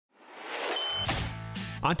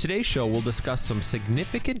On today's show, we'll discuss some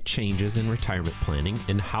significant changes in retirement planning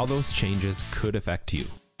and how those changes could affect you.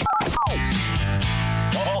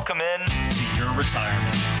 Welcome in to Your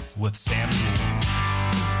Retirement with Sam Gould.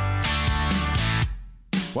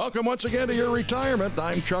 Welcome once again to Your Retirement.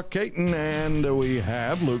 I'm Chuck Caton, and we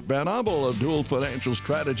have Luke Van Umbel of Dual Financial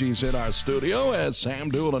Strategies in our studio as Sam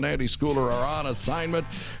Duell and Andy Schooler are on assignment.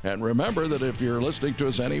 And remember that if you're listening to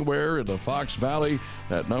us anywhere in the Fox Valley,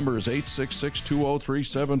 that number is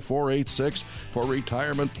 866-203-7486 for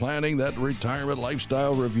retirement planning, that retirement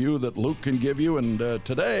lifestyle review that Luke can give you. And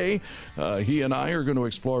today, he and I are going to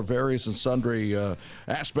explore various and sundry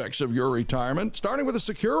aspects of your retirement, starting with the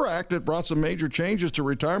Secure Act that brought some major changes to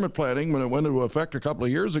retirement planning when it went into effect a couple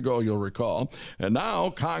of years ago, you'll recall. And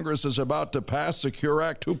now Congress is about to pass Secure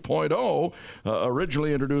Act 2.0,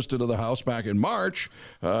 originally introduced into the House back in March,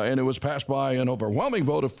 and it was passed by an overwhelming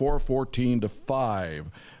vote of 414 to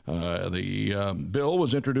 5. The bill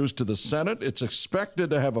was introduced to the Senate. It's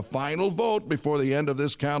expected to have a final vote before the end of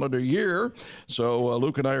this calendar year. So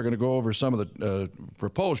Luke and I are going to go over some of the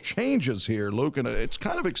proposed changes here, Luke, and it's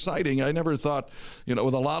kind of exciting. I never thought, with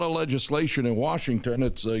a lot of legislation in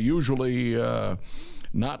Washington, it's usually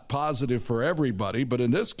not positive for everybody, but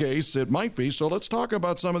in this case, it might be. So let's talk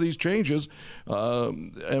about some of these changes.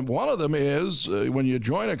 And one of them is when you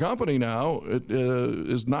join a company now, it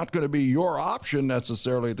is not going to be your option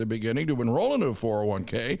necessarily at the beginning to enroll into a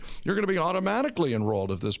 401k. You're going to be automatically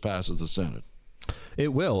enrolled if this passes the Senate.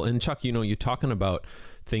 It will. And Chuck, you're talking about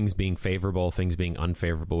things being favorable, things being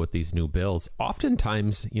unfavorable with these new bills.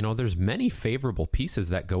 Oftentimes, there's many favorable pieces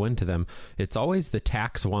that go into them. It's always the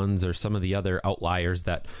tax ones or some of the other outliers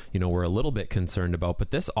that, we're a little bit concerned about.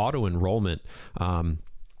 But this auto enrollment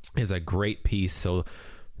is a great piece. So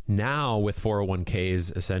now with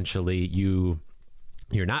 401ks, essentially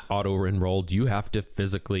you're not auto-enrolled. You have to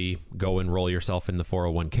physically go enroll yourself in the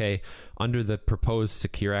 401k. Under the proposed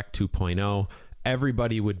Secure Act 2.0,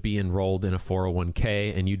 everybody would be enrolled in a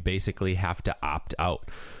 401k, and you'd basically have to opt out.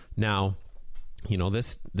 Now,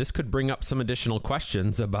 this could bring up some additional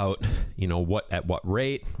questions about, at what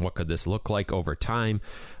rate, what could this look like over time?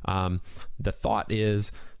 The thought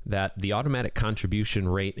is that the automatic contribution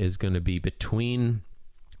rate is going to be between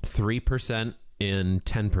 3% and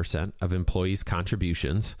 10% of employees'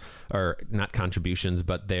 contributions, or not contributions,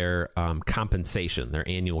 but their compensation, their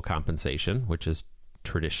annual compensation, which is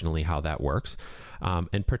traditionally how that works.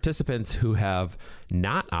 And participants who have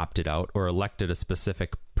not opted out or elected a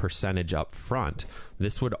specific percentage up front,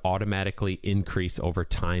 this would automatically increase over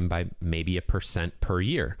time by maybe 1% per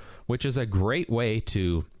year, which is a great way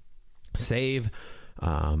to save,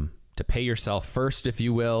 to pay yourself first, if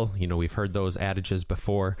you will. We've heard those adages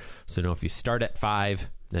before. So if you start at 5,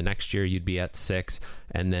 the next year you'd be at 6,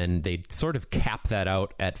 and then they'd sort of cap that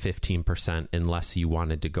out at 15% unless you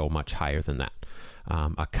wanted to go much higher than that.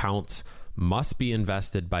 Accounts must be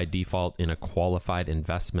invested by default in a qualified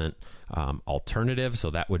investment alternative. So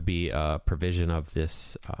that would be a provision of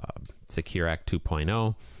this Secure Act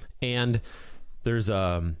 2.0. And there's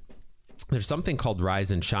something called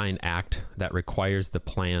Rise and Shine Act that requires the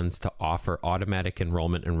plans to offer automatic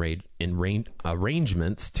enrollment and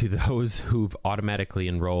arrangements to those who've automatically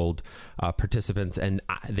enrolled participants and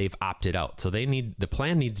they've opted out. So the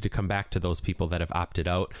plan needs to come back to those people that have opted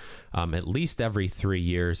out at least every 3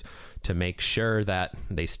 years to make sure that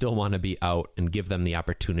they still want to be out and give them the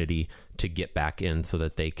opportunity to get back in so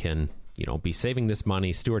that they can be saving this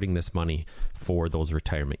money, stewarding this money for those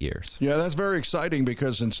retirement years. Yeah, that's very exciting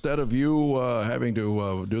because instead of you having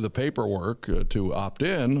to do the paperwork to opt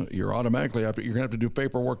in, you're automatically you're going to have to do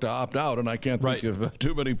paperwork to opt out. And I can't think of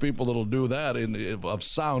too many people that'll do that of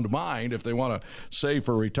sound mind if they want to save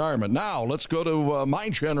for retirement. Now, let's go to my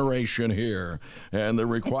generation here and the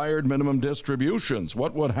required minimum distributions.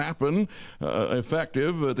 What would happen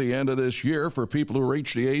effective at the end of this year for people who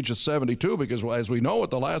reach the age of 72? Because as we know,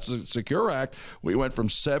 at the last Secure Act, we went from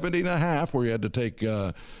 70 and a half, where you had to take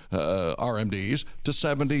RMDs, to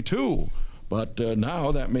 72. But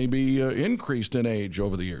now that may be increased in age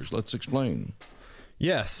over the years. Let's explain.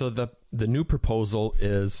 Yeah, so the new proposal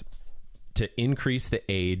is to increase the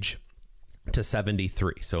age to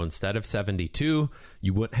 73. So instead of 72,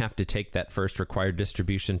 you wouldn't have to take that first required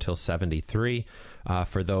distribution till 73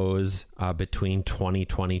 for those between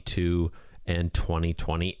 2022 and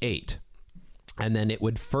 2028. And then it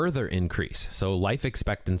would further increase. So life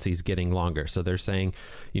expectancy is getting longer. So they're saying,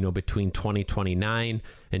 between 2029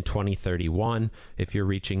 and 2031, if you're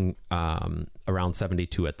reaching around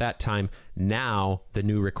 72 at that time, now the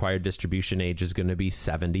new required distribution age is going to be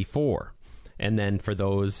 74. And then for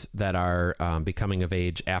those that are becoming of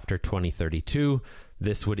age after 2032,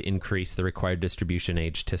 this would increase the required distribution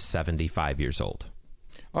age to 75 years old.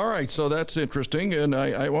 All right, so that's interesting, and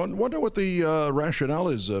I wonder what the rationale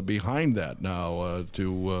is behind that now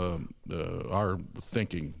to our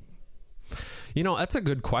thinking. That's a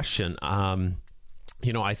good question.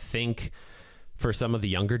 I think for some of the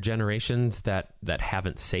younger generations that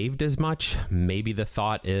haven't saved as much, maybe the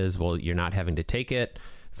thought is, well, you're not having to take it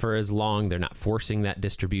for as long. They're not forcing that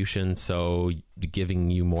distribution, so giving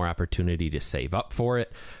you more opportunity to save up for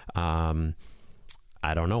it.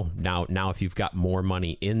 I don't know. Now, if you've got more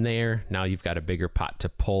money in there, now you've got a bigger pot to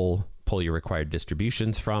pull your required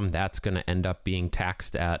distributions from. That's going to end up being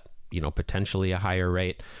taxed at potentially a higher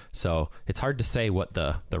rate. So it's hard to say what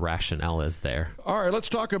the rationale is there. All right, let's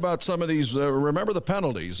talk about some of these. Remember the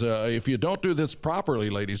penalties. If you don't do this properly,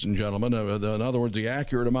 ladies and gentlemen, in other words, the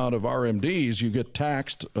accurate amount of RMDs, you get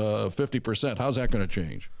taxed 50%. How's that going to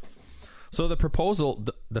change? So the proposal,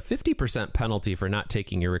 the 50% penalty for not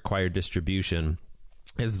taking your required distribution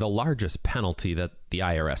is the largest penalty that the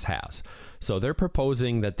IRS has. So they're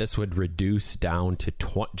proposing that this would reduce down to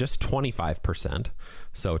just 25%.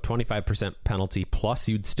 So 25% penalty, plus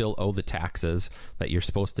you'd still owe the taxes that you're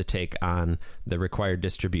supposed to take on the required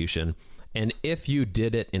distribution. And if you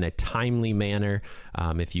did it in a timely manner,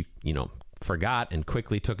 if you forgot and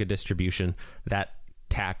quickly took a distribution, that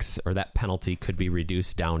tax or that penalty could be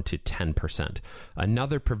reduced down to 10%.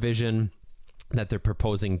 Another provision that they're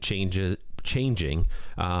proposing changing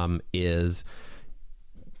is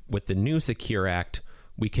with the new Secure Act,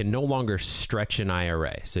 we can no longer stretch an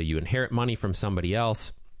IRA. So you inherit money from somebody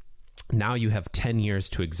else. Now you have 10 years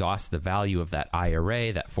to exhaust the value of that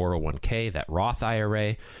IRA, that 401k, that Roth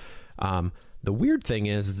IRA. The weird thing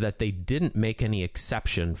is that they didn't make any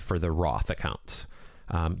exception for the Roth accounts.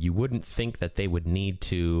 You wouldn't think that they would need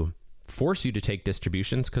to force you to take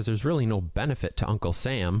distributions because there's really no benefit to Uncle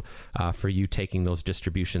Sam for you taking those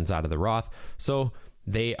distributions out of the Roth. So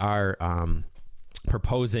they are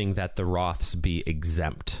proposing that the Roths be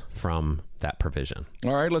exempt from that provision.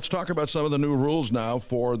 All right, let's talk about some of the new rules now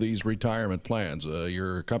for these retirement plans.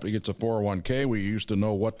 Your company gets a 401k. We used to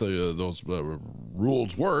know what those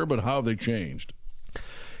rules were, but how have they changed?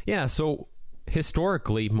 Yeah, so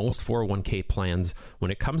historically, most 401k plans,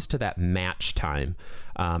 when it comes to that match time,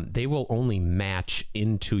 they will only match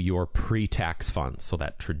into your pre-tax fund, so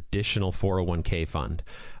that traditional 401k fund.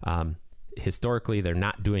 Historically, they're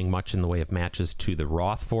not doing much in the way of matches to the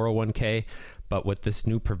Roth 401k, but with this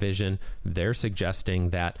new provision, they're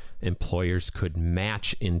suggesting that employers could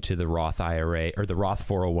match into the Roth IRA or the Roth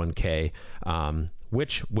 401k,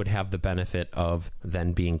 which would have the benefit of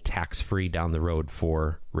then being tax-free down the road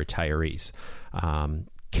for retirees.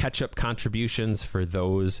 Catch-up contributions for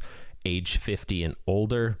those age 50 and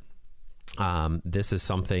older. This is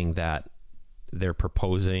something that they're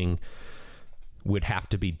proposing would have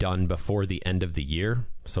to be done before the end of the year.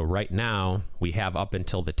 So right now, we have up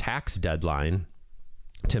until the tax deadline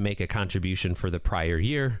to make a contribution for the prior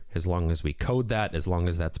year. As long as we code that, as long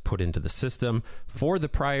as that's put into the system for the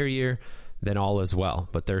prior year, then all is well.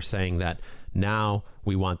 But they're saying that now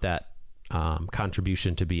we want that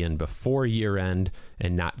contribution to be in before year end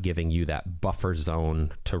and not giving you that buffer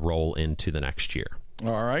zone to roll into the next year.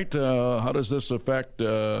 All right. How does this affect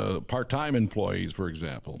part-time employees, for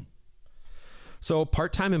example? So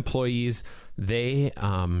part-time employees, they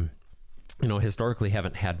historically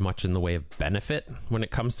haven't had much in the way of benefit when it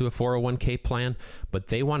comes to a 401k plan, but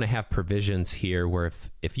they want to have provisions here where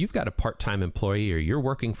if you've got a part-time employee or you're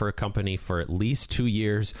working for a company for at least 2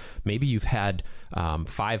 years, maybe you've had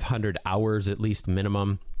 500 hours at least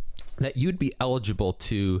minimum, that you'd be eligible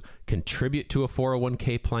to contribute to a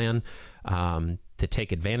 401k plan, to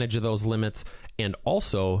take advantage of those limits, and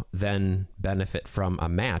also then benefit from a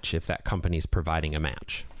match if that company's providing a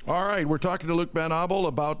match. All right, we're talking to Luke Van Abel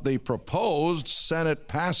about the proposed Senate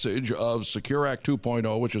passage of Secure Act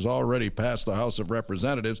 2.0, which has already passed the House of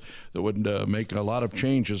Representatives, that would make a lot of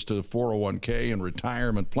changes to 401k and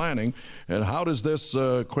retirement planning. And how does this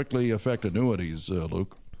quickly affect annuities,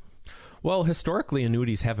 Luke? Well, historically,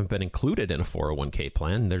 annuities haven't been included in a 401k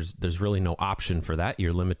plan. There's really no option for that.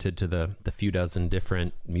 You're limited to the few dozen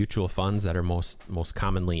different mutual funds that are most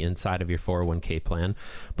commonly inside of your 401k plan.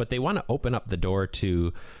 But they want to open up the door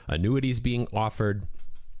to annuities being offered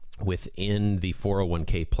within the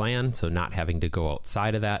 401k plan, so not having to go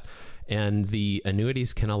outside of that. And the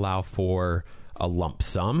annuities can allow for a lump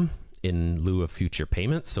sum in lieu of future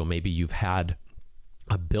payments. So maybe you've had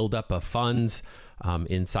a buildup of funds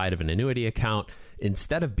inside of an annuity account.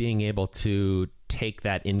 Instead of being able to take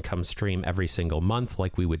that income stream every single month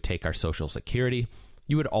like we would take our Social Security,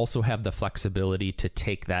 you would also have the flexibility to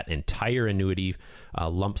take that entire annuity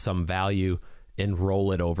lump sum value and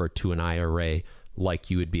roll it over to an IRA like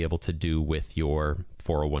you would be able to do with your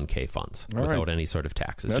 401k funds without any sort of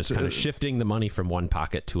taxes. Just kind of shifting the money from one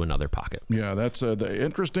pocket to another pocket. Yeah, that's the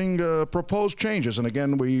interesting proposed changes. And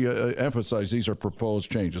again, we emphasize these are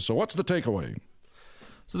proposed changes. So what's the takeaway?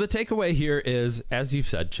 So the takeaway here is, as you've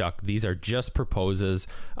said, Chuck, these are just proposals.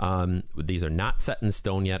 These are not set in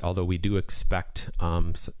stone yet, although we do expect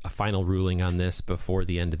a final ruling on this before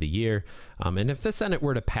the end of the year. And if the Senate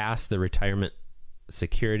were to pass the Retirement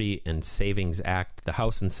Security and Savings Act, the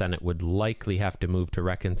House and Senate would likely have to move to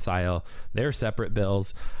reconcile their separate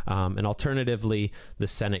bills. And alternatively, the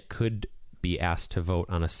Senate could be asked to vote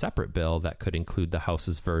on a separate bill that could include the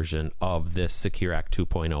House's version of this Secure Act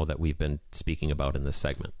 2.0 that we've been speaking about in this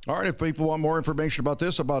segment. All right, if people want more information about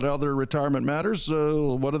this, about other retirement matters,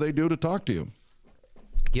 what do they do to talk to you?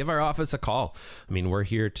 Give our office a call. I mean, we're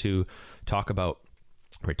here to talk about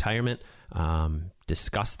retirement,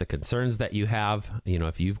 discuss the concerns that you have. You know,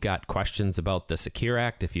 if you've got questions about the Secure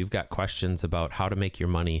Act, if you've got questions about how to make your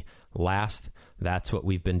money last, that's what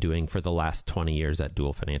we've been doing for the last 20 years at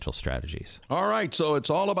Dual Financial Strategies. All right, so it's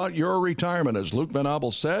all about your retirement. As Luke Van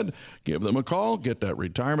Abel said, give them a call, get that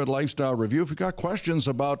retirement lifestyle review. If you've got questions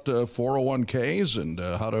about 401ks and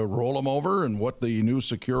how to roll them over and what the new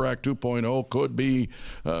Secure Act 2.0 could be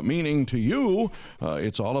meaning to you,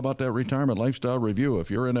 it's all about that retirement lifestyle review. If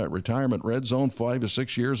you're in that retirement red zone, 5 to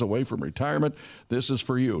 6 years away from retirement, this is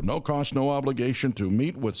for you. No cost, no obligation to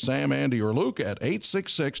meet with Sam, Andy, or Luke at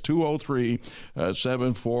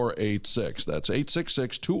 866-203-7486. That's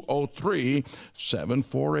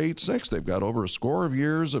 866-203-7486. They've got over a score of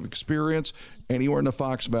years of experience anywhere in the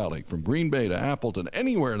Fox Valley. From Green Bay to Appleton,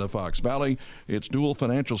 anywhere in the Fox Valley, it's Dual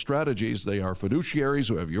Financial Strategies. They are fiduciaries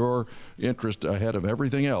who have your interest ahead of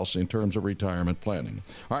everything else in terms of retirement planning.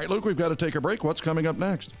 All right, Luke, we've got to take a break. What's coming up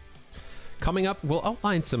next? Coming up, we'll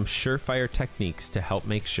outline some surefire techniques to help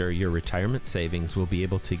make sure your retirement savings will be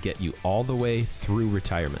able to get you all the way through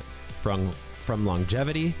retirement. From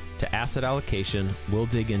longevity to asset allocation, we'll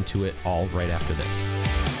dig into it all right after this.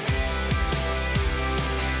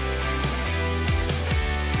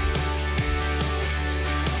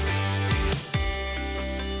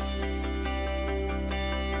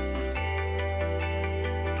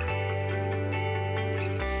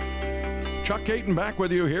 Chuck Caton back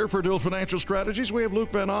with you here for Dual Financial Strategies. We have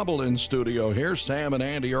Luke Van Abel in studio here. Sam and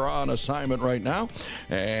Andy are on assignment right now,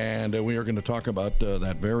 and we are going to talk about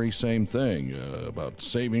that very same thing, about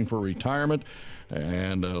saving for retirement.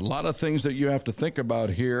 And a lot of things that you have to think about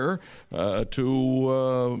here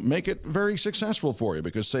to make it very successful for you,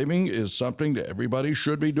 because saving is something that everybody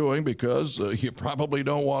should be doing, because you probably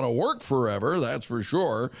don't want to work forever, that's for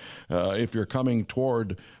sure. If you're coming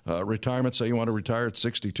toward retirement, say you want to retire at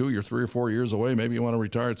 62, you're 3 or 4 years away, maybe you want to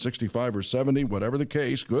retire at 65 or 70, whatever the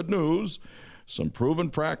case, good news. Some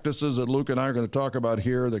proven practices that Luke and I are going to talk about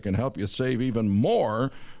here that can help you save even more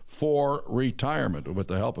for retirement with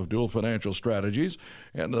the help of Dual Financial Strategies.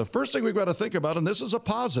 And the first thing we've got to think about, and this is a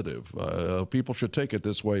positive, people should take it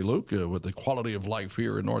this way, Luke, with the quality of life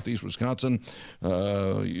here in Northeast Wisconsin,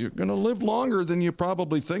 you're going to live longer than you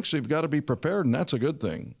probably think, so you've got to be prepared, and that's a good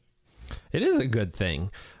thing. It is a good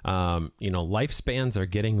thing. Lifespans are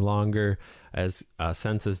getting longer, as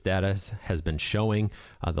census data has been showing.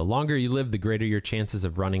 The longer you live, the greater your chances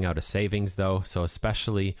of running out of savings, though. So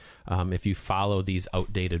especially if you follow these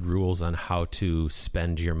outdated rules on how to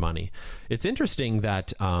spend your money. It's interesting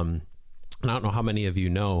that, and I don't know how many of you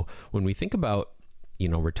know, when we think about,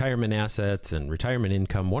 retirement assets and retirement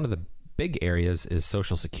income, one of the big areas is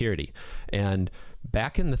Social Security. And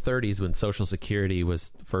back in the 30s, when Social Security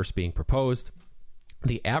was first being proposed,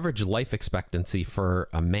 the average life expectancy for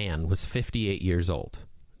a man was 58 years old.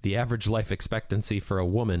 The average life expectancy for a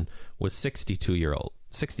woman was 62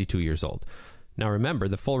 years old. Now remember,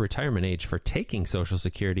 the full retirement age for taking Social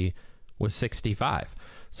Security was 65.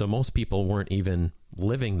 So most people weren't even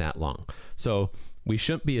living that long. So we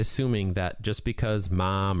shouldn't be assuming that just because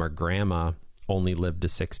mom or grandma only lived to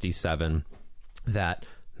 67,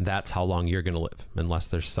 that's how long you're going to live, unless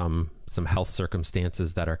there's some health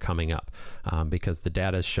circumstances that are coming up, because the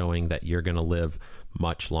data is showing that you're going to live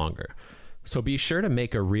much longer. So be sure to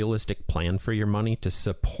make a realistic plan for your money to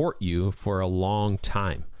support you for a long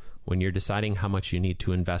time when you're deciding how much you need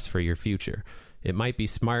to invest for your future. It might be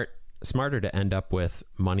smarter to end up with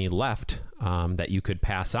money left that you could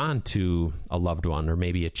pass on to a loved one or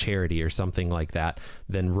maybe a charity or something like that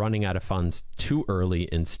than running out of funds too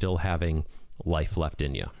early and still having life left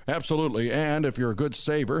in you. Absolutely. And if you're a good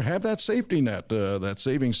saver, have that safety net. That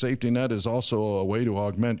saving safety net is also a way to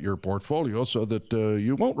augment your portfolio so that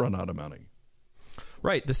you won't run out of money.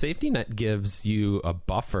 Right. The safety net gives you a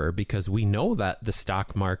buffer because we know that the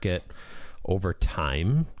stock market over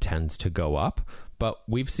time tends to go up. But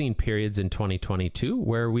we've seen periods in 2022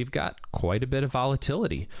 where we've got quite a bit of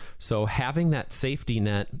volatility. So having that safety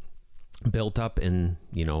net built up in,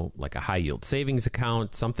 like a high yield savings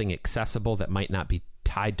account, something accessible that might not be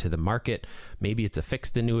tied to the market. Maybe it's a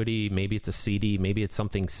fixed annuity, maybe it's a CD, maybe it's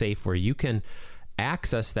something safe where you can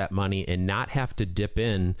access that money and not have to dip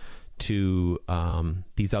in to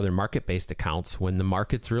these other market-based accounts when the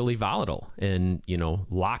market's really volatile and,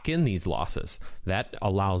 lock in these losses. That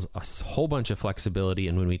allows a whole bunch of flexibility.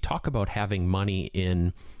 And when we talk about having money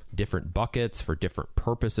in different buckets for different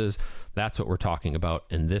purposes, that's what we're talking about.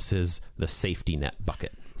 And this is the safety net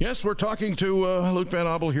bucket. Yes, we're talking to Luke Van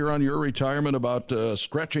Obel here on Your Retirement about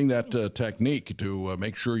stretching that technique to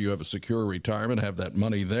make sure you have a secure retirement, have that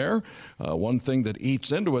money there. One thing that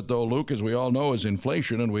eats into it, though, Luke, as we all know, is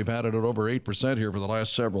inflation, and we've had it at over 8% here for the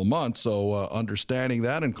last several months. So understanding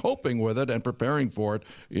that and coping with it and preparing for it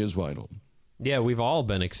is vital. Yeah, we've all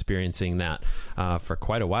been experiencing that for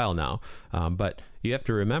quite a while now. But you have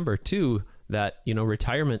to remember, too, that,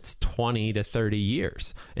 retirement's 20 to 30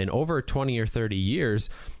 years. And over 20 or 30 years,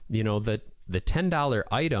 the $10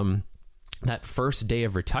 item, that first day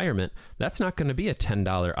of retirement, that's not going to be a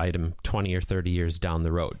 $10 item 20 or 30 years down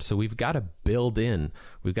the road. So we've got to build in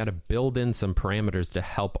some parameters to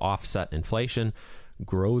help offset inflation,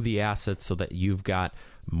 grow the assets so that you've got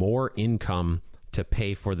more income to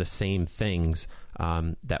pay for the same things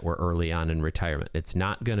that were early on in retirement. It's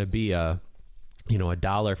not going to be a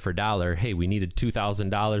dollar for dollar. Hey, we needed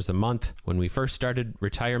 $2,000 a month when we first started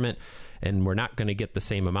retirement, and we're not going to get the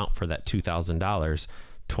same amount for that $2,000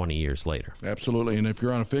 20 years later. Absolutely. And if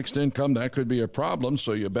you're on a fixed income, that could be a problem.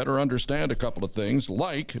 So you better understand a couple of things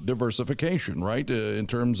like diversification, right? In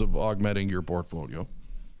terms of augmenting your portfolio.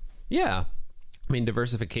 Yeah. I mean,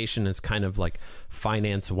 diversification is kind of like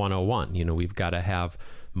finance 101. We've got to have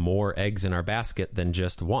more eggs in our basket than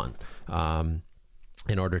just one.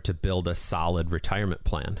 In order to build a solid retirement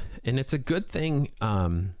plan. And it's a good thing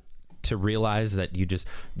to realize that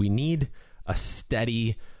we need a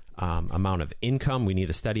steady amount of income. We need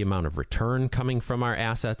a steady amount of return coming from our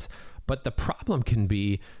assets. But the problem can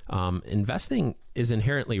be investing is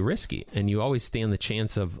inherently risky, and you always stand the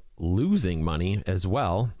chance of losing money as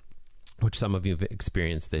well, which some of you have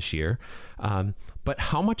experienced this year. But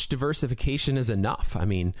how much diversification is enough? I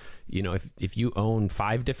mean, if you own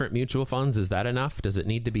 5 different mutual funds, is that enough? Does it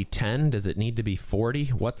need to be 10? Does it need to be 40?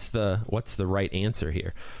 What's the right answer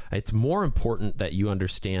here? It's more important that you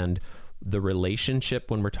understand the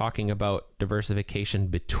relationship when we're talking about diversification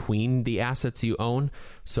between the assets you own.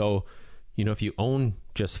 So, if you own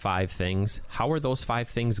just 5 things, how are those 5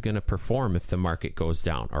 things going to perform if the market goes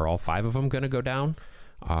down? Are all 5 of them going to go down?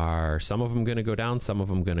 Are some of them going to go down? Some of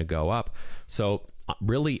them going to go up? So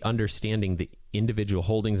really understanding the individual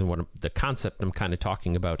holdings, and what the concept I'm kind of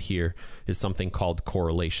talking about here is something called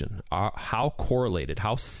correlation. How correlated,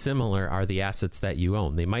 how similar are the assets that you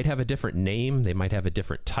own? They might have a different name, they might have a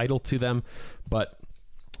different title to them, but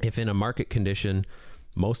if in a market condition,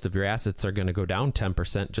 most of your assets are going to go down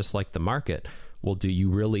 10%, just like the market, well, do you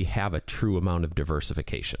really have a true amount of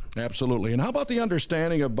diversification? Absolutely. And how about the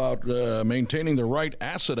understanding about maintaining the right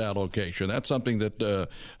asset allocation? That's something that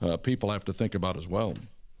people have to think about as well.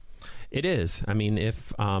 It is. I mean,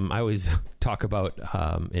 if I always talk about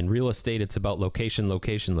in real estate, it's about location,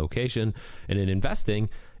 location, location. And in investing,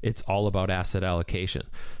 it's all about asset allocation.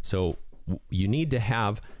 So you need to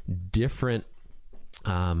have different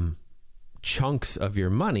chunks of your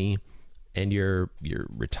money and your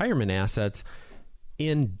retirement assets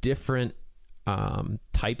in different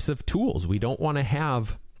types of tools. We don't want to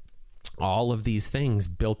have all of these things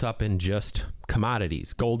built up in just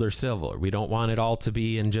commodities, gold or silver. We don't want it all to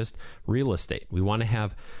be in just real estate. We want to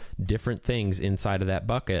have different things inside of that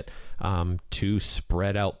bucket to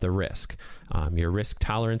spread out the risk. Your risk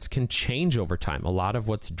tolerance can change over time. A lot of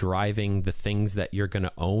what's driving the things that you're going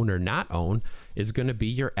to own or not own is going to be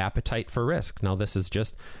your appetite for risk. Now, this is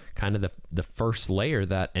just kind of the first layer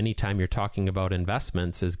that anytime you're talking about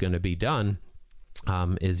investments is going to be done.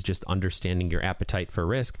 Is just understanding your appetite for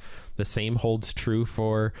risk. The same holds true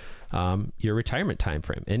for your retirement time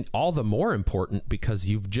frame, and all the more important because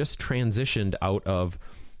you've just transitioned out of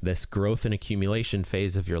this growth and accumulation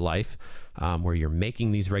phase of your life where you're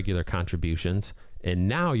making these regular contributions, and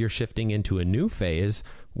now you're shifting into a new phase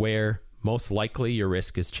where most likely your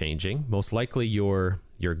risk is changing. Most likely your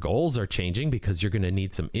goals are changing because you're going to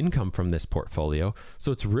need some income from this portfolio.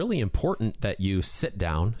 So it's really important that you sit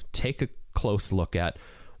down, take a close look at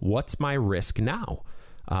what's my risk now.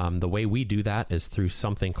 The way we do that is through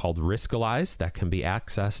something called Riskalyze that can be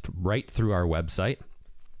accessed right through our website.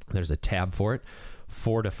 There's a tab for it,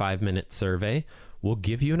 4 to 5 minute survey. We'll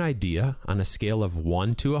give you an idea on a scale of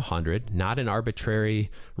 1 to 100, not an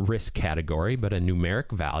arbitrary risk category, but a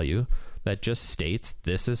numeric value that just states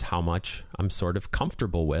this is how much I'm sort of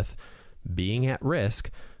comfortable with being at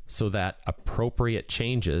risk, so that appropriate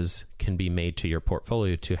changes can be made to your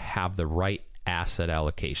portfolio to have the right asset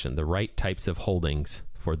allocation, the right types of holdings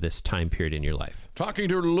for this time period in your life. Talking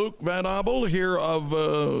to Luke Van Abel here of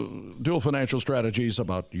Dual Financial Strategies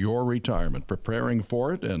about your retirement, preparing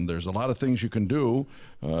for it, and there's a lot of things you can do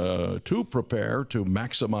to prepare to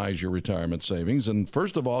maximize your retirement savings. And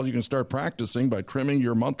first of all, you can start practicing by trimming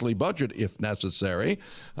your monthly budget if necessary,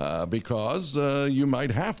 because you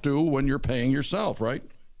might have to when you're paying yourself, right?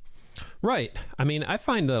 Right. I mean, I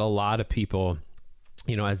find that a lot of people,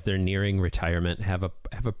 as they're nearing retirement, have a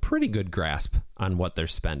pretty good grasp on what they're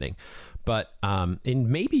spending, but and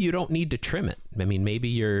maybe you don't need to trim it. I mean, maybe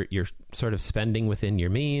you're sort of spending within your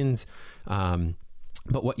means,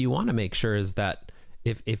 but what you want to make sure is that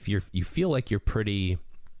if you feel like you're pretty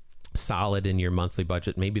solid in your monthly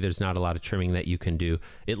budget, maybe there's not a lot of trimming that you can do.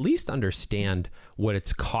 At least understand what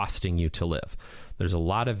it's costing you to live. There's a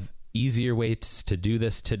lot of easier ways to do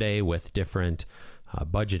this today with different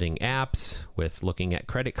budgeting apps, with looking at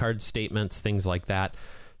credit card statements, things like that,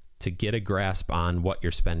 to get a grasp on what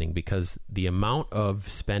you're spending, because the amount of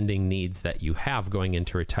spending needs that you have going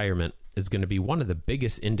into retirement is going to be one of the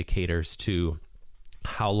biggest indicators to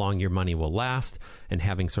how long your money will last, and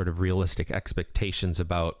having sort of realistic expectations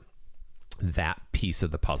about that piece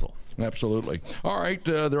of the puzzle. Absolutely. All right.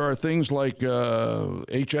 There are things like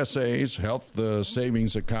HSAs, health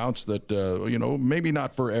savings accounts that, maybe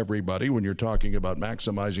not for everybody when you're talking about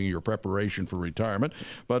maximizing your preparation for retirement.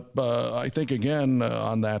 But I think, again,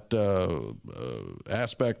 on that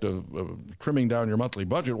aspect of trimming down your monthly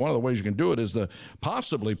budget, one of the ways you can do it is to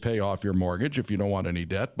possibly pay off your mortgage if you don't want any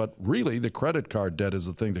debt. But really, the credit card debt is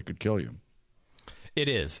the thing that could kill you. It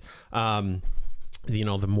is.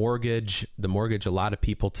 The mortgage, a lot of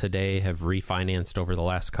people today have refinanced over the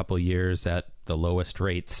last couple of years at the lowest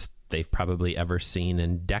rates they've probably ever seen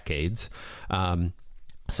in decades.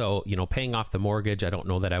 So, paying off the mortgage, I don't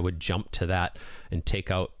know that I would jump to that and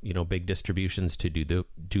take out, big distributions to do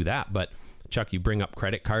that. But Chuck, you bring up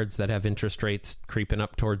credit cards that have interest rates creeping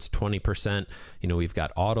up towards 20%. We've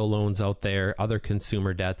got auto loans out there, other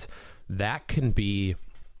consumer debts. That can be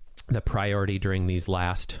the priority during these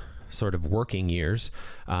last sort of working years,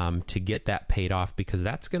 to get that paid off, because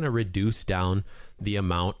that's going to reduce down the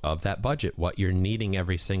amount of that budget, what you're needing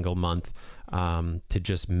every single month, to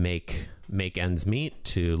just make ends meet,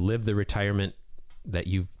 to live the retirement that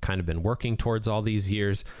you've kind of been working towards all these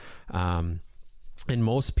years. And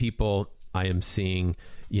most people I am seeing,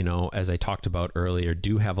 as I talked about earlier,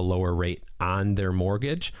 do have a lower rate on their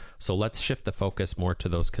mortgage. So let's shift the focus more to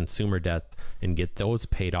those consumer debt and get those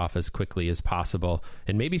paid off as quickly as possible,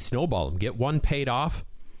 and maybe snowball them. Get one paid off,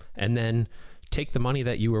 and then take the money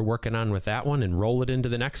that you were working on with that one and roll it into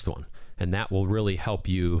the next one. And that will really help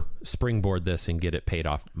you springboard this and get it paid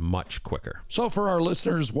off much quicker. So for our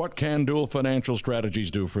listeners, what can Dual Financial Strategies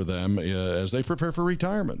do for them as they prepare for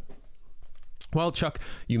retirement? Well, Chuck,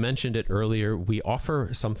 you mentioned it earlier. We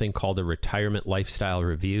offer something called a retirement lifestyle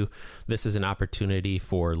review. This is an opportunity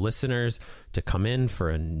for listeners to come in for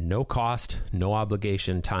a no cost, no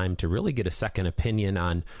obligation time to really get a second opinion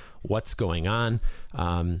on what's going on.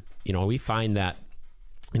 We find that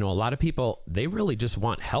a lot of people, they really just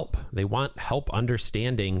want help. They want help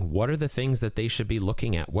understanding what are the things that they should be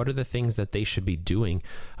looking at, what are the things that they should be doing.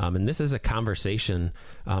 And this is a conversation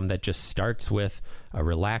that just starts with a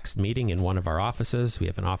relaxed meeting in one of our offices. We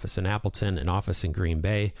have an office in Appleton, an office in Green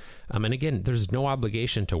Bay. And again, there's no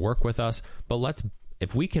obligation to work with us, but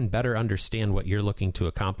if we can better understand what you're looking to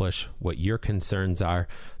accomplish, what your concerns are,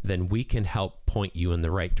 then we can help point you in the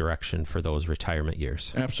right direction for those retirement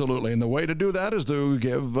years. Absolutely. And the way to do that is to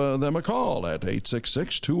give them a call at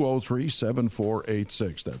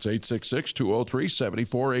 866-203-7486. That's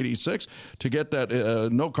 866-203-7486 to get that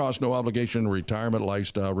no cost, no obligation retirement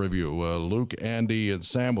lifestyle review. Luke, Andy, and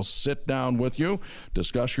Sam will sit down with you,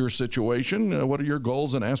 discuss your situation. What are your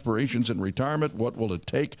goals and aspirations in retirement? What will it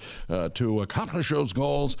take to accomplish those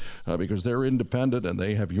goals? Because they're independent and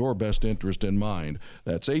they have your best interest in mind.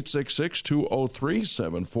 That's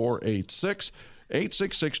 866-203-7486.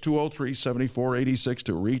 866-203-7486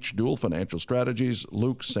 to reach Dual Financial Strategies.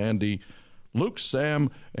 Luke, Sam,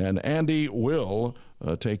 and Andy will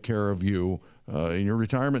take care of you in your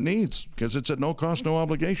retirement needs, because it's at no cost, no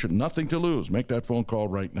obligation. Nothing to lose. Make that phone call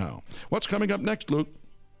right now. What's coming up next, Luke?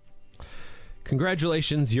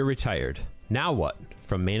 Congratulations, you're retired. Now what?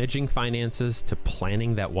 From managing finances to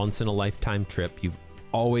planning that once-in-a-lifetime trip you've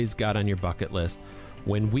always got on your bucket list.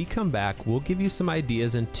 When we come back, we'll give you some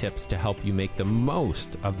ideas and tips to help you make the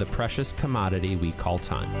most of the precious commodity we call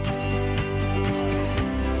time.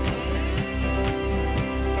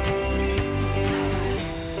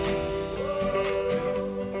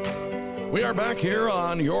 We are back here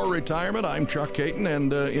on Your Retirement. I'm Chuck Caton,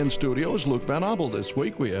 and in studio is Luke Van Obel this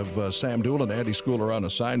week. We have Sam Doolin and Andy Schooler on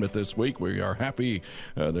assignment this week. We are happy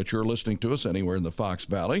that you're listening to us anywhere in the Fox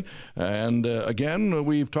Valley. And again,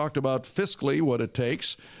 we've talked about fiscally what it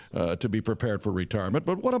takes to be prepared for retirement.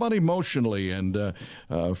 But what about emotionally and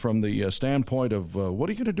from the standpoint of what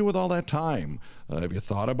are you going to do with all that time? Have you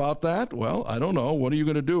thought about that? Well, I don't know. What are you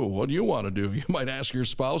going to do? What do you want to do? You might ask your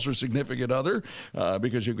spouse or significant other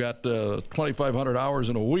because you've got 2,500 hours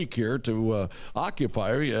in a week here to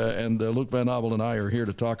occupy. And Luke Van Obel and I are here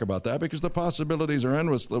to talk about that because the possibilities are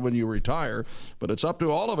endless when you retire. But it's up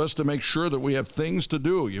to all of us to make sure that we have things to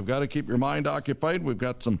do. You've got to keep your mind occupied. We've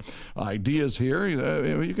got some ideas here.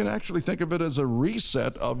 You can actually think of it as a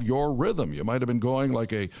reset of your rhythm. You might have been going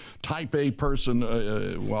like a type A person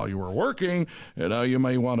while you were working. And now you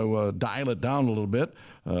may want to dial it down a little bit,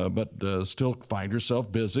 but still find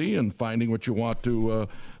yourself busy and finding what you want to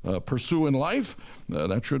pursue in life.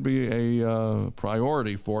 That should be a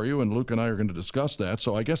priority for you, and Luke and I are going to discuss that.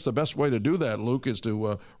 So I guess the best way to do that, Luke, is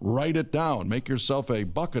to write it down. Make yourself a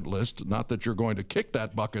bucket list. Not that you're going to kick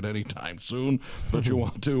that bucket anytime soon, but you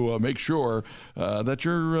want to make sure that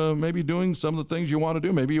you're maybe doing some of the things you want to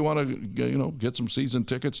do. Maybe you want to get some season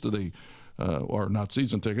tickets to the or not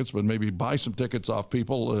season tickets, but maybe buy some tickets off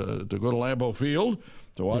people to go to Lambeau Field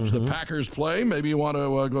to watch the Packers play. Maybe you want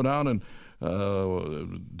to go down and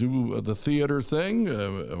do the theater thing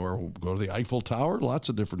or go to the Eiffel Tower. Lots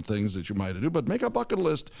of different things that you might do. But make a bucket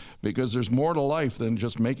list because there's more to life than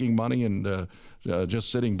just making money and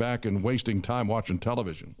just sitting back and wasting time watching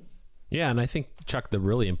television. Yeah, and I think, Chuck, the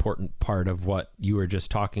really important part of what you were just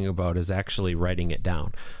talking about is actually writing it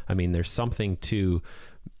down. I mean, there's something to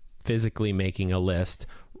physically making a list,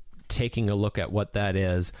 taking a look at what that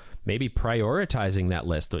is, maybe prioritizing that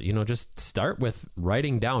list. Just start with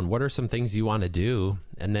writing down what are some things you want to do,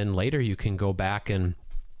 and then later you can go back and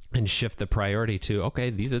shift the priority to,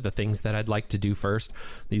 okay, these are the things that I'd like to do first.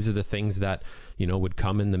 These are the things that, would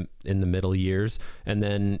come in the middle years. And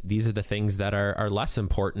then these are the things that are less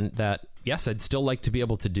important that, yes, I'd still like to be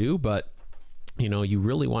able to do, but you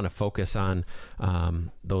really want to focus on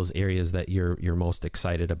those areas that you're most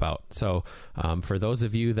excited about. So for those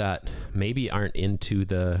of you that maybe aren't into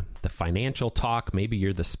the financial talk, maybe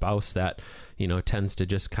you're the spouse that tends to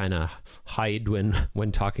just kind of hide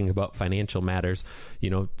when talking about financial matters.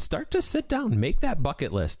 Start to sit down, make that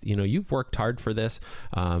bucket list. You've worked hard for this.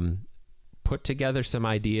 Put together some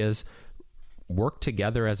ideas. Work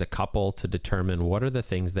together as a couple to determine what are the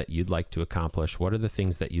things that you'd like to accomplish, what are the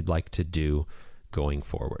things that you'd like to do going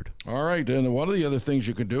forward. All right, and one of the other things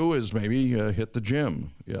you could do is maybe hit the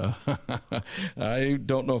gym. Yeah, I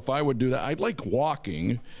don't know if I would do that. I like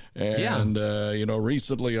walking, and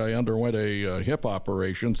recently I underwent a hip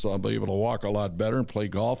operation, so I'll be able to walk a lot better and play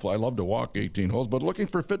golf. I love to walk 18 holes, but looking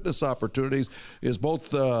for fitness opportunities is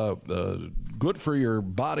both good for your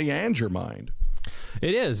body and your mind.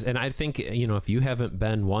 It is. And I think, if you haven't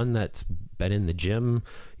been one that's been in the gym,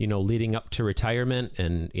 leading up to retirement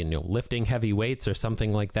and, lifting heavy weights or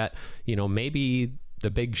something like that, maybe the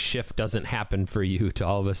big shift doesn't happen for you to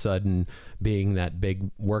all of a sudden being that big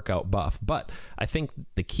workout buff. But I think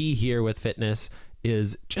the key here with fitness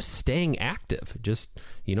is just staying active. Just,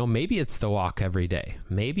 maybe it's the walk every day.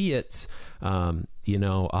 Maybe it's,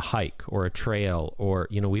 a hike or a trail or,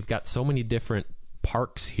 we've got so many different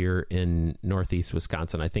parks here in Northeast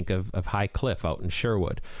Wisconsin. I think of High Cliff out in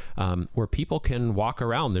Sherwood, where people can walk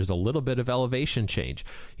around. There's a little bit of elevation change.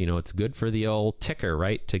 It's good for the old ticker,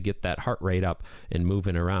 right? To get that heart rate up and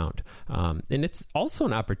moving around. And it's also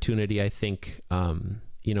an opportunity, I think, a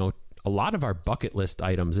lot of our bucket list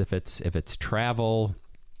items, if it's travel,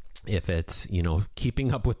 if it's,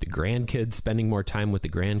 keeping up with the grandkids, spending more time with the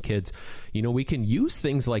grandkids, we can use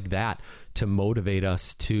things like that to motivate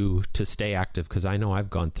us to stay active. Because I know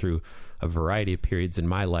I've gone through a variety of periods in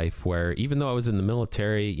my life where even though I was in the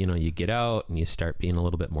military, you get out and you start being a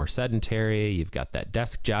little bit more sedentary. You've got that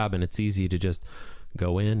desk job and it's easy to just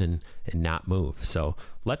go in and not move. So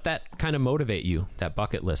let that kind of motivate you, that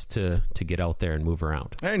bucket list to get out there and move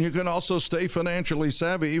around. And you can also stay financially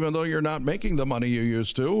savvy. Even though you're not making the money you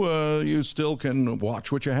used to, you still can watch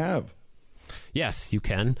what you have. Yes, you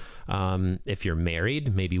can. If you're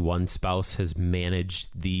married, maybe one spouse has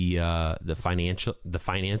managed the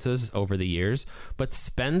finances over the years, but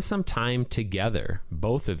spend some time together,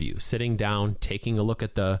 both of you, sitting down, taking a look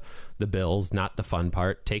at the bills, not the fun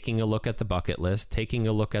part, taking a look at the bucket list, taking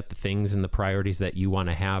a look at the things and the priorities that you want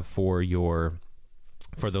to have for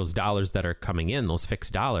those dollars that are coming in, those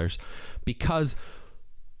fixed dollars, because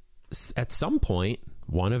at some point,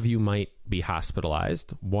 one of you might be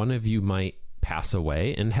hospitalized, one of you might pass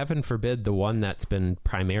away, and heaven forbid the one that's been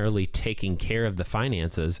primarily taking care of the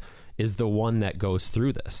finances is the one that goes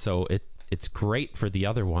through this. So it's great for the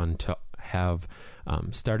other one to have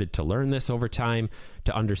started to learn this over time,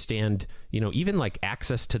 to understand, even like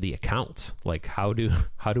access to the accounts, like how do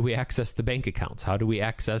we access the bank accounts? How do we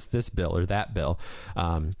access this bill or that bill?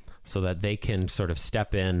 So that they can sort of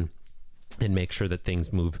step in and make sure that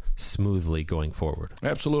things move smoothly going forward.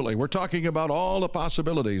 Absolutely. We're talking about all the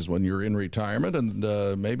possibilities when you're in retirement,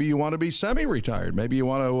 and maybe you want to be semi-retired. Maybe you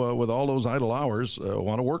want to, with all those idle hours,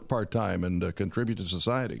 want to work part-time and contribute to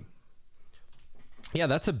society. Yeah,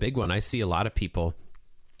 that's a big one. I see a lot of people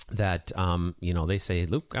that, they say,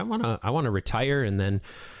 Luke, I want to retire,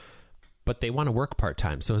 but they want to work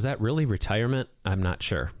part-time. So is that really retirement? I'm not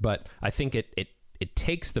sure. But I think it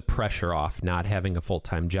takes the pressure off not having a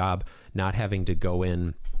full-time job, not having to go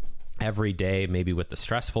in every day, maybe with the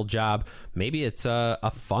stressful job. Maybe it's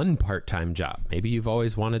a fun part-time job. Maybe you've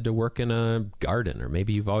always wanted to work in a garden, or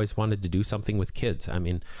maybe you've always wanted to do something with kids. I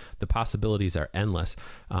mean, the possibilities are endless.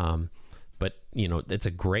 But, it's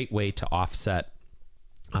a great way to offset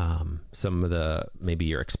some of maybe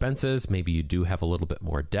your expenses. Maybe you do have a little bit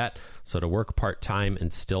more debt. So to work part-time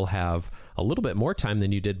and still have a little bit more time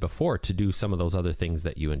than you did before to do some of those other things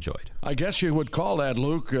that you enjoyed. I guess you would call that,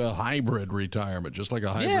 Luke, hybrid retirement, just like a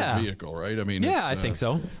hybrid vehicle, right? I mean, I think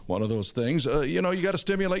so. One of those things. You got to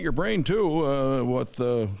stimulate your brain too with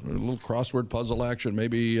a little crossword puzzle action,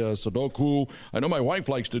 maybe Sudoku. I know my wife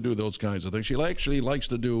likes to do those kinds of things. She actually likes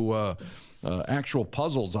to do actual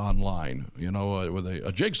puzzles online, with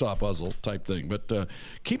a jigsaw puzzle type thing. But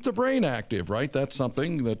keep the brain active, right? That's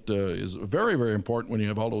something that is very, very important when you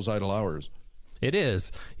have all those idle hours. It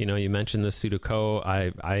is. You mentioned the Sudoku.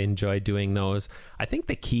 I enjoy doing those. I think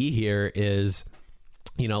the key here is,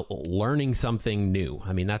 learning something new.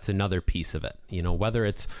 I mean, that's another piece of it. Whether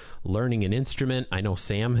it's learning an instrument. I know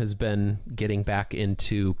Sam has been getting back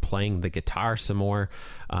into playing the guitar some more.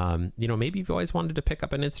 Maybe you've always wanted to pick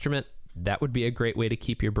up an instrument. That would be a great way to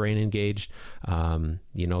keep your brain engaged.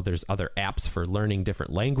 There's other apps for learning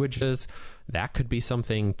different languages. That could be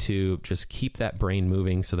something to just keep that brain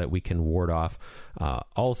moving so that we can ward off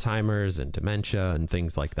Alzheimer's and dementia and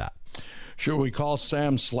things like that. Should we call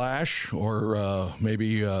Sam Slash or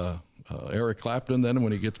maybe Eric Clapton then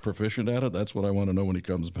when he gets proficient at it? That's what I want to know when he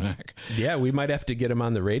comes back. Yeah, we might have to get him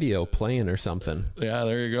on the radio playing or something. Yeah,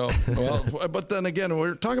 there you go. Well, but then again,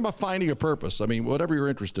 we're talking about finding a purpose. I mean, whatever you're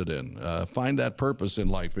interested in, find that purpose in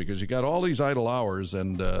life, because you got all these idle hours,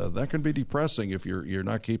 and that can be depressing if you're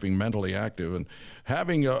not keeping mentally active. And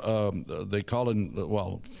having they call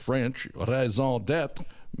it, French, raison d'être,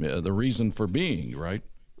 the reason for being, right?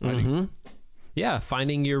 Mm-hmm. Yeah,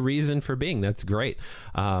 finding your reason for being. That's great.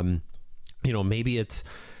 Maybe it's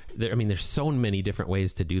there. I mean, there's so many different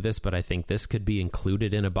ways to do this, but I think this could be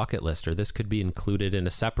included in a bucket list, or this could be included in a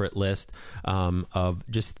separate list of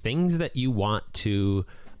just things that you want to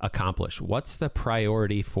accomplish. What's the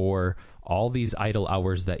priority for all these idle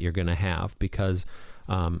hours that you're going to have? Because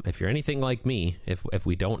if you're anything like me, if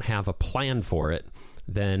we don't have a plan for it,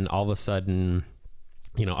 then all of a sudden,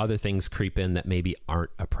 other things creep in that maybe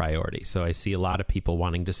aren't a priority. So I see a lot of people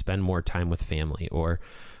wanting to spend more time with family, or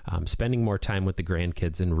spending more time with the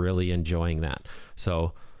grandkids and really enjoying that.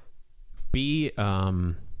 So be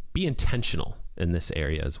intentional in this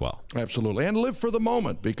area as well. Absolutely. And live for the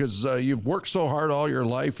moment, because you've worked so hard all your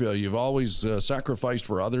life. You've always sacrificed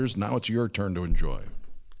for others. Now it's your turn to enjoy.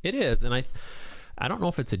 It is. And I don't know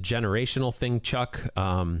if it's a generational thing, Chuck,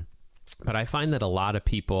 but I find that a lot of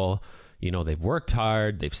people, they've worked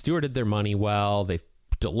hard, they've stewarded their money well, they've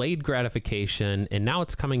delayed gratification, and now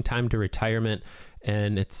it's coming time to retirement,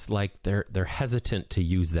 and it's like they're hesitant to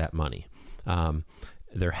use that money.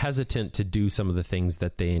 They're hesitant to do some of the things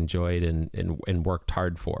that they enjoyed and worked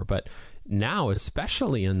hard for. But now,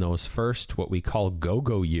 especially in those first, what we call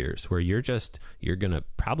go-go years, where you're going to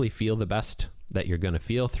probably feel the best that you're going to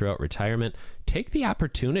feel throughout retirement, take the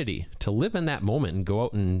opportunity to live in that moment and go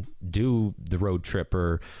out and do the road trip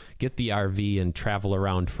or get the RV and travel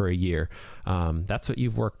around for a year. That's what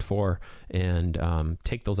you've worked for, and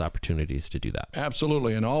take those opportunities to do that.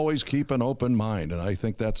 Absolutely, and always keep an open mind. And I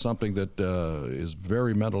think that's something that is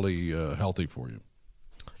very mentally healthy for you.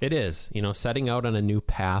 It is. Setting out on a new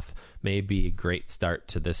path may be a great start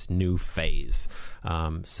to this new phase.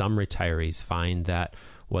 Some retirees find that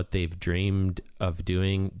what they've dreamed of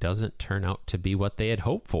doing doesn't turn out to be what they had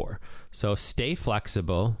hoped for. So stay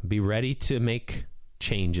flexible, be ready to make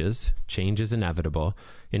changes. Change is inevitable,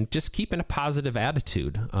 and just keep in a positive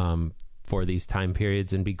attitude for these time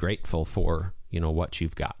periods and be grateful for, what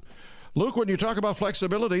you've got. Luke, when you talk about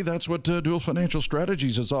flexibility, that's what Dual Financial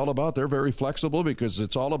Strategies is all about. They're very flexible because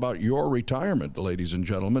it's all about your retirement, ladies and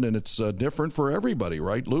gentlemen, and it's different for everybody,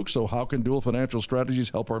 right, Luke? So how can Dual Financial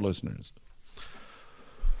Strategies help our listeners?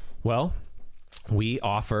 Well, we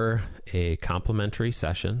offer a complimentary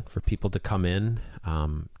session for people to come in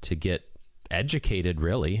to get educated,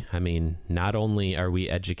 really. I mean, not only are we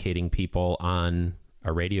educating people on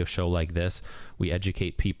a radio show like this, we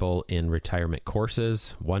educate people in retirement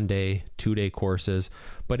courses, 1-day, 2-day courses.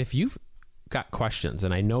 But if you've got questions,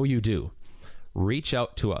 and I know you do, reach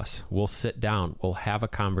out to us. We'll sit down. We'll have a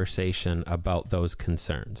conversation about those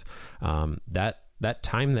concerns. That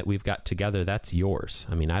time that we've got together, that's yours.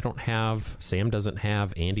 I mean, I don't have, Sam doesn't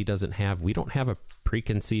have, Andy doesn't have, we don't have a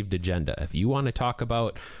preconceived agenda. If you want to talk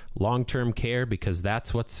about long-term care because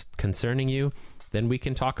that's what's concerning you, then we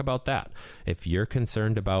can talk about that. If you're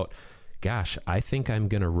concerned about, gosh, I think I'm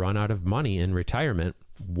going to run out of money in retirement,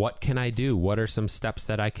 what can I do? What are some steps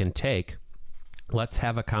that I can take? Let's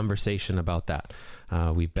have a conversation about that.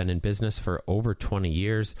 We've been in business for over 20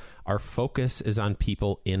 years. Our focus is on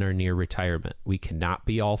people in or near retirement. We cannot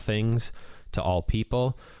be all things to all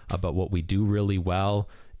people, but what we do really well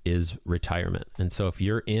is retirement. And so if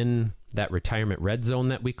you're in that retirement red zone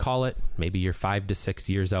that we call it, maybe you're 5 to 6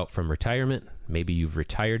 years out from retirement, maybe you've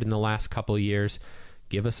retired in the last couple of years,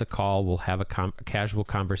 give us a call. We'll have a casual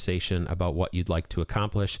conversation about what you'd like to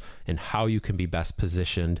accomplish and how you can be best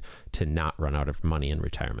positioned to not run out of money in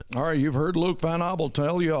retirement. All right, you've heard Luke Van Abel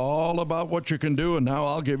tell you all about what you can do, and now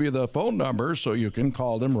I'll give you the phone number so you can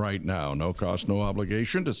call them right now. No cost, no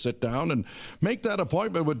obligation to sit down and make that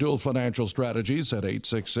appointment with Dual Financial Strategies at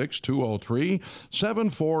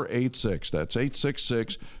 866-203-7486. That's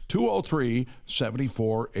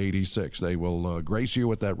 866-203-7486. They will grace you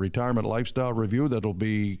with that retirement lifestyle review that'll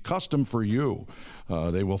be custom for you.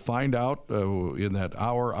 They will find out in that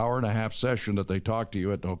hour and a half session that they talk to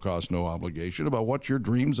you at no cost, no obligation about what your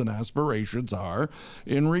dreams and aspirations are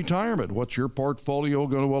in retirement. What's your portfolio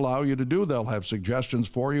going to allow you to do? They'll have suggestions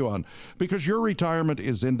for you on, because your retirement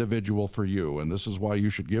is individual for you, and this is why you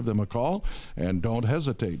should give them a call, and don't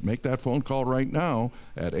hesitate. Make that phone call right now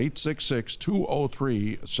at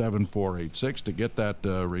 866-203-7486 to get that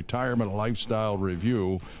retirement lifestyle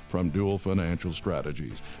review from Dual Financial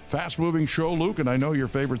Strategies. Fast-moving show, Luke, and I know your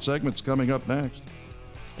favorite segment's coming up next.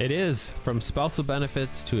 It is. From spousal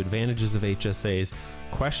benefits to advantages of HSAs,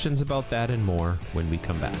 questions about that and more when we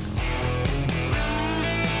come back.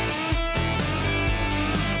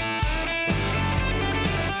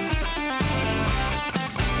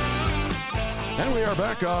 And we are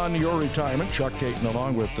back on Your Retirement. Chuck Caton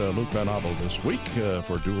along with Luke Van Abel this week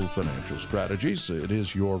for Dual Financial Strategies. It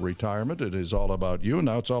is your retirement. It is all about you.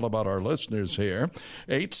 Now it's all about our listeners here.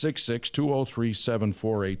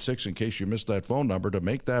 866-203-7486 in case you missed that phone number to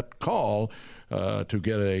make that call to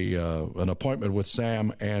get an appointment with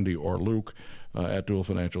Sam, Andy, or Luke at Dual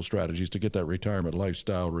Financial Strategies to get that retirement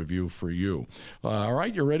lifestyle review for you. All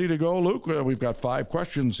right, you ready to go, Luke? We've got 5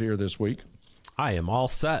 questions here this week. I am all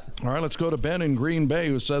set. All right, let's go to Ben in Green Bay,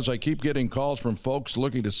 who says, I keep getting calls from folks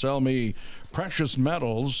looking to sell me precious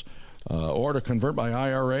metals or to convert my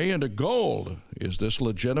IRA into gold. Is this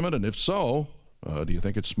legitimate? And if so, do you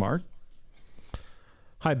think it's smart?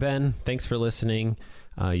 Hi, Ben. Thanks for listening.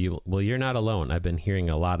 You're not alone. I've been hearing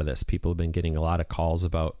a lot of this. People have been getting a lot of calls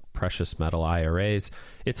about precious metal IRAs.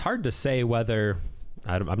 It's hard to say whether...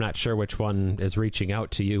 I'm not sure which one is reaching out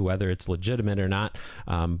to you, whether it's legitimate or not.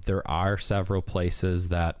 There are several places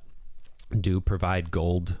that do provide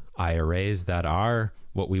gold IRAs that are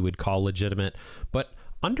what we would call legitimate, but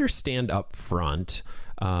understand up front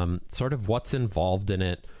sort of what's involved in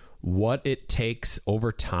it, what it takes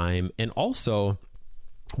over time, and also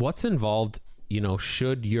what's involved,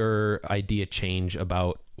 should your idea change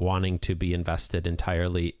about wanting to be invested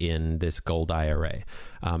entirely in this gold IRA.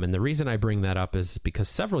 And the reason I bring that up is because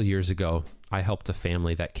several years ago, I helped a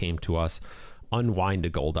family that came to us unwind a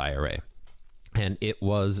gold IRA. and it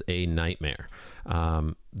was a nightmare.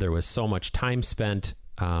 There was so much time spent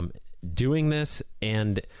doing this,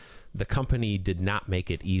 and the company did not make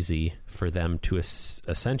it easy for them to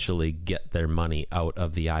essentially get their money out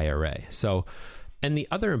of the IRA. So, and the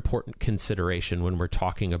other important consideration when we're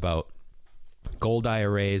talking about gold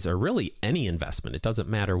IRAs or really any investment, it doesn't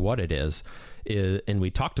matter what it is, and we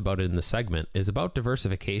talked about it in the segment, is about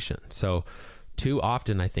diversification. So too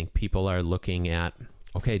often I think people are looking at,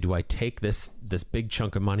 okay, do I take this big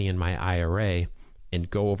chunk of money in my IRA and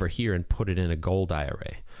go over here and put it in a gold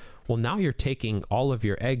IRA? Well, now you're taking all of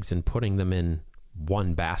your eggs and putting them in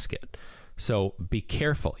one basket. So be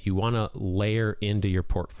careful. You want to layer into your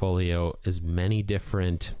portfolio as many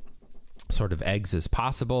different sort of eggs as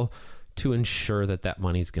possible to ensure that that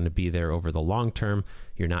money is going to be there over the long term.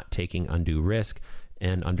 You're not taking undue risk,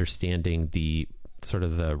 and understanding the sort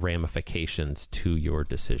of the ramifications to your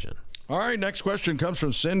decision. All right, next question comes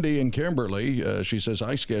from Cindy in Kimberly. She says,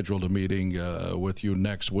 I scheduled a meeting with you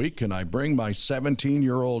next week. Can I bring my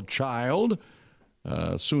 17-year-old child,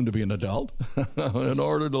 soon to be an adult, in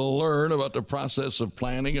order to learn about the process of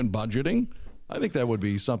planning and budgeting? I think that would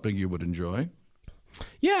be something you would enjoy.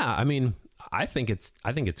 Yeah, I mean, I think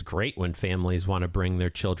it's great when families want to bring their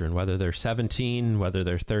children, whether they're 17, whether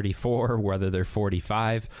they're 34, whether they're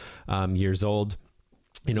 45 years old.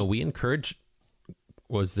 You know, we encourage.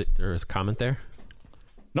 There was a comment there?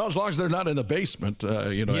 No, as long as they're not in the basement,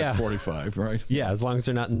 at 45, right? Yeah, as long as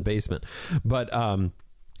they're not in the basement. But,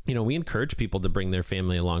 we encourage people to bring their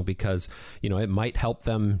family along because, it might help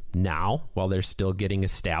them now while they're still getting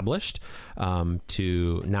established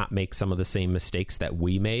to not make some of the same mistakes that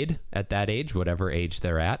we made at that age, whatever age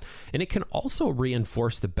they're at. And it can also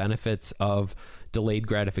reinforce the benefits of delayed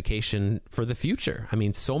gratification for the future. I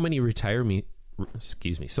mean, so many retirees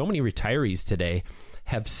today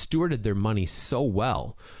have stewarded their money so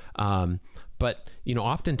well. But,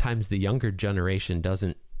 oftentimes the younger generation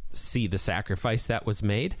doesn't see the sacrifice that was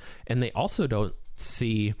made, and they also don't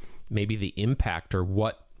see maybe the impact or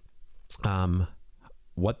what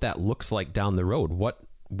that looks like down the road,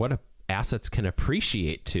 what assets can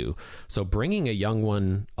appreciate to. So bringing a young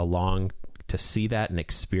one along to see that and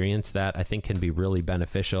experience that, I think, can be really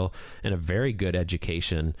beneficial and a very good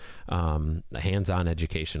education, a hands-on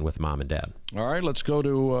education with mom and dad. All right, let's go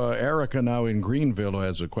to Erica now in Greenville, who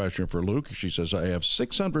has a question for Luke. She says, I have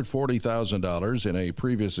 $640,000 in a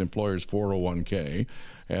previous employer's 401k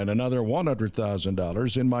and another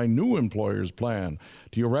 $100,000 in my new employer's plan.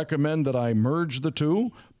 Do you recommend that I merge the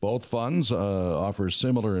two? Both funds offer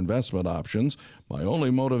similar investment options. My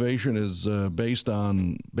only motivation is based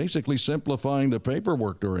on basically simplifying the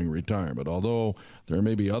paperwork during retirement, although there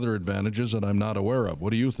may be other advantages that I'm not aware of.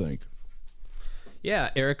 What do you think?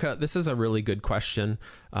 Yeah, Erica, this is a really good question.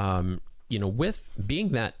 With being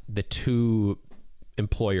that the two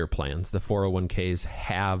employer plans, the 401ks,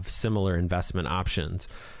 have similar investment options,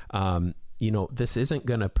 this isn't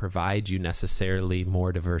going to provide you necessarily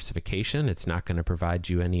more diversification. It's not going to provide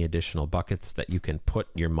you any additional buckets that you can put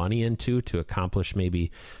your money into to accomplish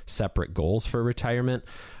maybe separate goals for retirement.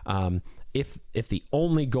 If the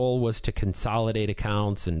only goal was to consolidate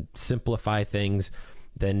accounts and simplify things,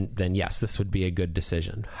 then yes, this would be a good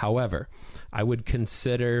decision. However, I would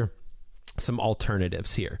consider some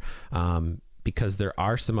alternatives here. Because there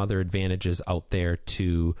are some other advantages out there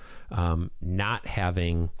to not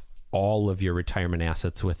having all of your retirement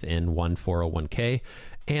assets within one 401k.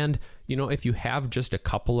 And, if you have just a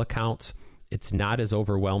couple accounts, it's not as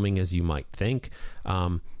overwhelming as you might think.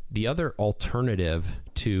 The other alternative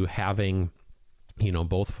to having,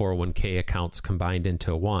 both 401k accounts combined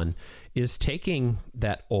into one is taking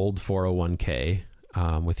that old 401k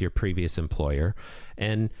with your previous employer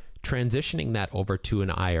and transitioning that over to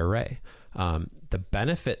an IRA. The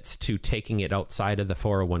benefits to taking it outside of the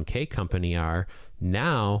 401k company are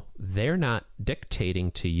now they're not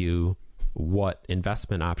dictating to you what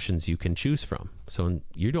investment options you can choose from. So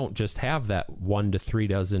you don't just have that 1 to 3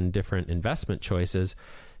 dozen different investment choices.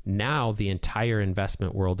 Now the entire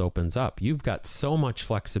investment world opens up. You've got so much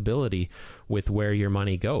flexibility with where your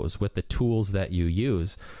money goes, with the tools that you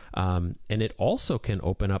use. And it also can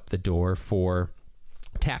open up the door for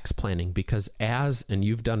tax planning because and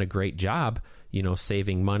you've done a great job,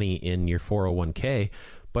 saving money in your 401k,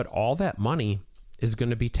 but all that money is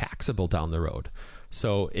going to be taxable down the road.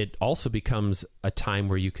 So it also becomes a time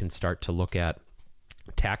where you can start to look at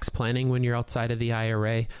tax planning when you're outside of the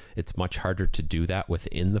IRA. It's much harder to do that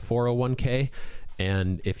within the 401k.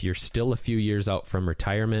 And if you're still a few years out from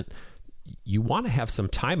retirement, you want to have some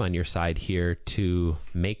time on your side here to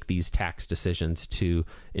make these tax decisions, to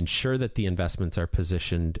ensure that the investments are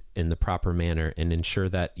positioned in the proper manner and ensure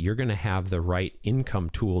that you're going to have the right income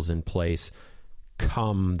tools in place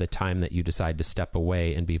come the time that you decide to step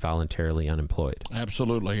away and be voluntarily unemployed.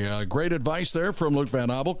 Absolutely. Great advice there from Luke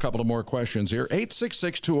Van Abel. Couple of more questions here.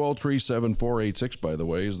 866-203-7486, by the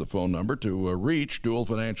way, is the phone number to reach Dual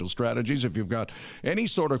Financial Strategies. If you've got any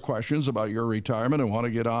sort of questions about your retirement and want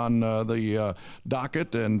to get on the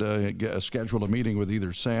docket and schedule a meeting with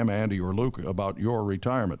either Sam, Andy, or Luke about your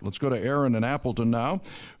retirement. Let's go to Aaron in Appleton now,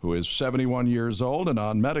 who is 71 years old and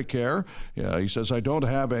on Medicare. He says, I don't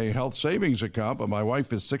have a health savings account, but my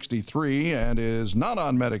wife is 63 and is not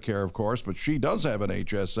on Medicare, of course, but she does have an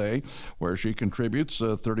HSA where she contributes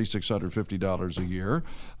 $3,650 a year.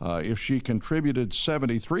 If she contributed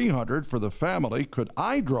 $7,300 for the family, could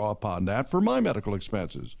I draw upon that for my medical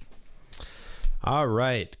expenses? All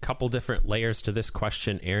right. Couple different layers to this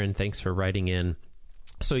question, Aaron. Thanks for writing in.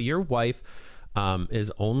 So your wife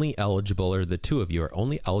is only eligible, or the two of you are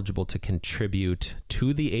only eligible to contribute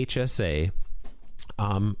to the HSA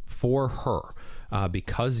for her.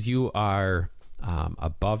 Because you are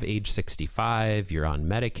above age 65, you're on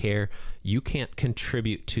Medicare, you can't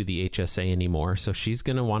contribute to the HSA anymore. So she's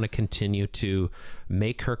going to want to continue to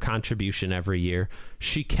make her contribution every year.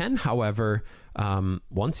 She can, however,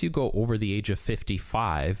 once you go over the age of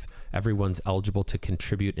 55, everyone's eligible to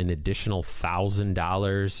contribute an additional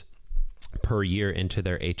 $1,000 per year into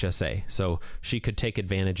their HSA. So she could take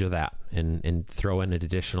advantage of that and throw in an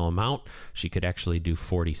additional amount. She could actually do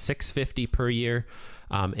 $4,650 per year.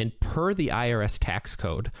 And per the IRS tax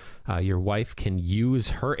code, your wife can use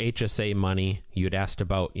her HSA money. You had asked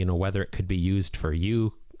about, whether it could be used for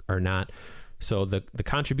you or not. So the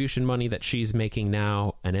contribution money that she's making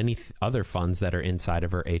now and any other funds that are inside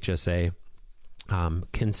of her HSA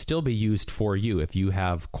can still be used for you if you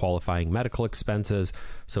have qualifying medical expenses.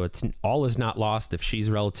 So it's all is not lost. If she's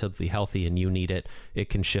relatively healthy and you need it, it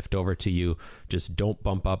can shift over to you. Just don't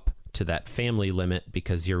bump up to that family limit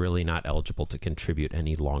because you're really not eligible to contribute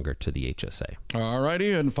any longer to the HSA. All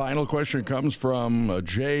righty, and final question comes from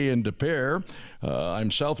Jay in De Pere. I'm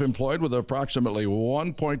self-employed with approximately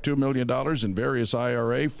 $1.2 million in various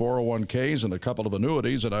IRA, 401ks, and a couple of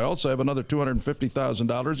annuities, and I also have another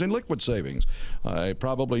 $250,000 in liquid savings. I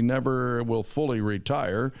probably never will fully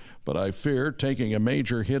retire, but I fear taking a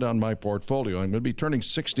major hit on my portfolio. I'm going to be turning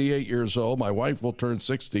 68 years old. My wife will turn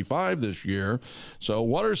 65 this year. So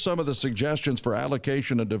what are some of the suggestions for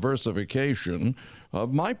allocation and diversification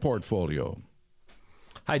of my portfolio?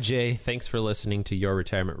 Hi, Jay. Thanks for listening to Your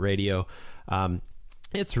Retirement Radio.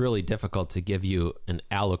 It's really difficult to give you an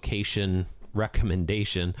allocation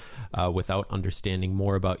recommendation without understanding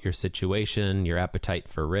more about your situation, your appetite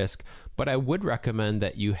for risk. But I would recommend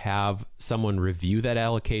that you have someone review that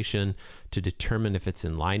allocation to determine if it's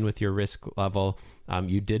in line with your risk level.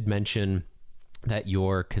 You did mention that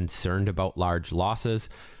you're concerned about large losses.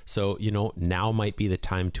 So, now might be the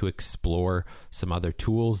time to explore some other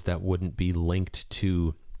tools that wouldn't be linked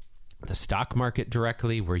to the stock market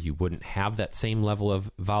directly, where you wouldn't have that same level of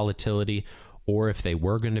volatility, or if they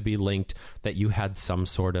were going to be linked, that you had some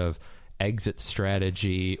sort of exit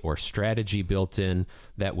strategy or strategy built in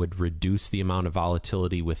that would reduce the amount of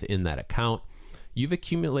volatility within that account. You've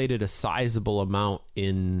accumulated a sizable amount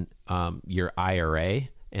in your IRA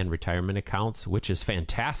and retirement accounts, which is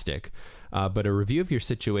fantastic. But a review of your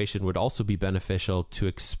situation would also be beneficial to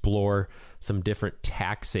explore some different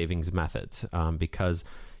tax savings methods because,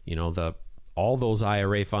 all those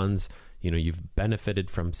IRA funds, you've benefited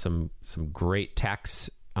from some great tax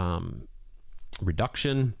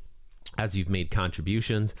reduction as you've made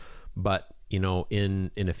contributions. But,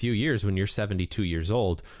 in a few years, when you're 72 years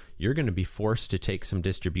old, you're going to be forced to take some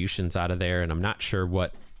distributions out of there. And I'm not sure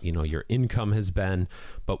what, your income has been.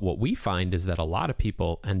 But what we find is that a lot of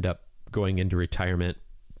people end up going into retirement,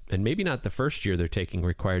 and maybe not the first year they're taking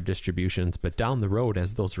required distributions, but down the road,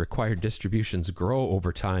 as those required distributions grow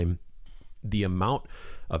over time, the amount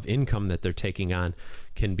of income that they're taking on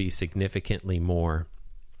can be significantly more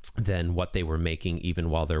than what they were making even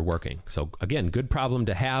while they're working. So again, good problem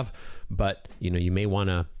to have, but you may want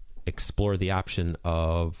to explore the option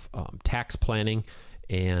of tax planning,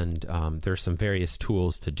 and there's some various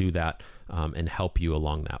tools to do that and help you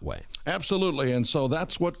along that way. Absolutely. And so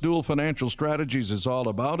that's what Dual Financial Strategies is all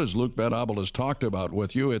about, as Luke Van Abel has talked about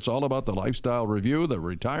with you. It's all about the lifestyle review, the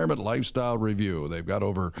retirement lifestyle review. They've got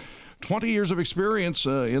over 20 years of experience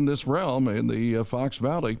in this realm in the Fox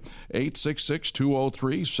Valley.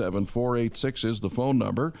 866-203-7486 is the phone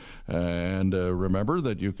number. And remember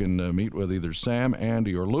that you can meet with either Sam,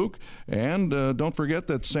 Andy, or Luke. And don't forget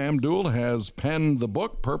that Sam Dual has penned the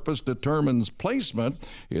book, Purpose Determines Placement.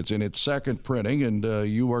 It's in its second printing, and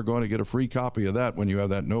you are going to get a free copy of that when you have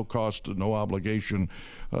that no cost, no obligation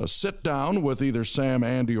sit down with either Sam,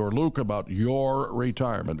 Andy, or Luke about your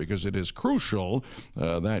retirement, because it is crucial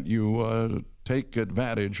that you take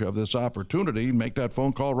advantage of this opportunity. Make that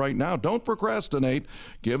phone call right now. Don't procrastinate.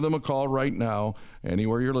 Give them a call right now,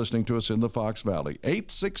 anywhere you're listening to us in the Fox Valley.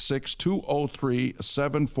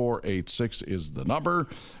 866-203-7486 is the number.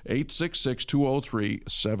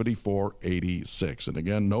 866-203-7486. And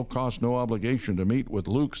again, no cost, no obligation to meet with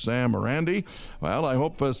Luke, Sam, or Andy. Well, I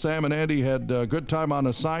hope Sam and Andy had a good time on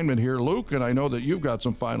assignment here, Luke, and I know that you've got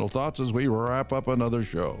some final thoughts as we wrap up another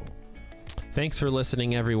show. Thanks for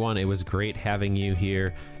listening, everyone. It was great having you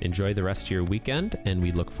here. Enjoy the rest of your weekend, and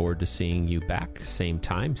we look forward to seeing you back, same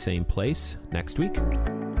time, same place, next week.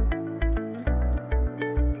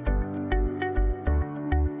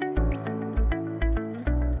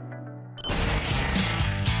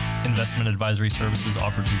 Investment advisory services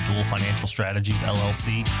offered through Dual Financial Strategies,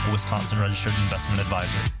 LLC, a Wisconsin-registered investment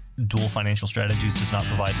advisor. Dual Financial Strategies does not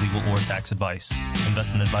provide legal or tax advice.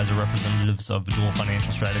 Investment advisor representatives of Dual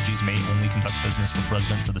Financial Strategies may only conduct business with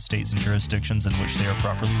residents of the states and jurisdictions in which they are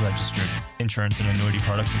properly registered. Insurance and annuity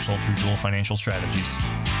products are sold through Dual Financial Strategies.